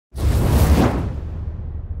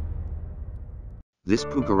This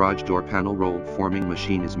garage door panel roll forming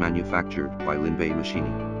machine is manufactured by Linbay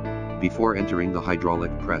Machiney. Before entering the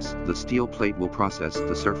hydraulic press, the steel plate will process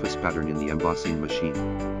the surface pattern in the embossing machine.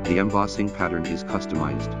 The embossing pattern is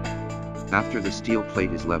customized. After the steel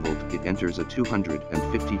plate is leveled, it enters a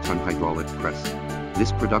 250-ton hydraulic press.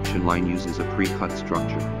 This production line uses a pre-cut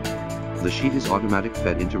structure. The sheet is automatic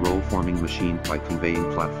fed into roll forming machine by conveying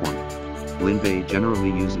platform. Linbay generally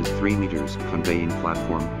uses 3 meters conveying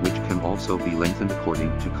platform, which can also be lengthened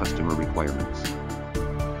according to customer requirements.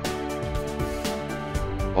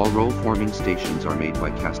 All roll forming stations are made by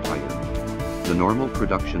cast iron. The normal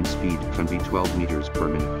production speed can be 12 meters per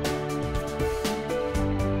minute.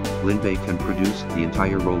 Linbay can produce the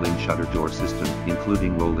entire rolling shutter door system,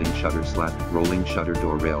 including rolling shutter slat, rolling shutter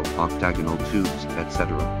door rail, octagonal tubes,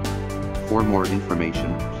 etc. For more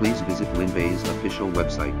information, please visit Linbay's official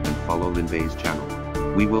website and follow Linbay's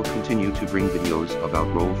channel. We will continue to bring videos about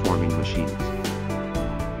roll forming machines.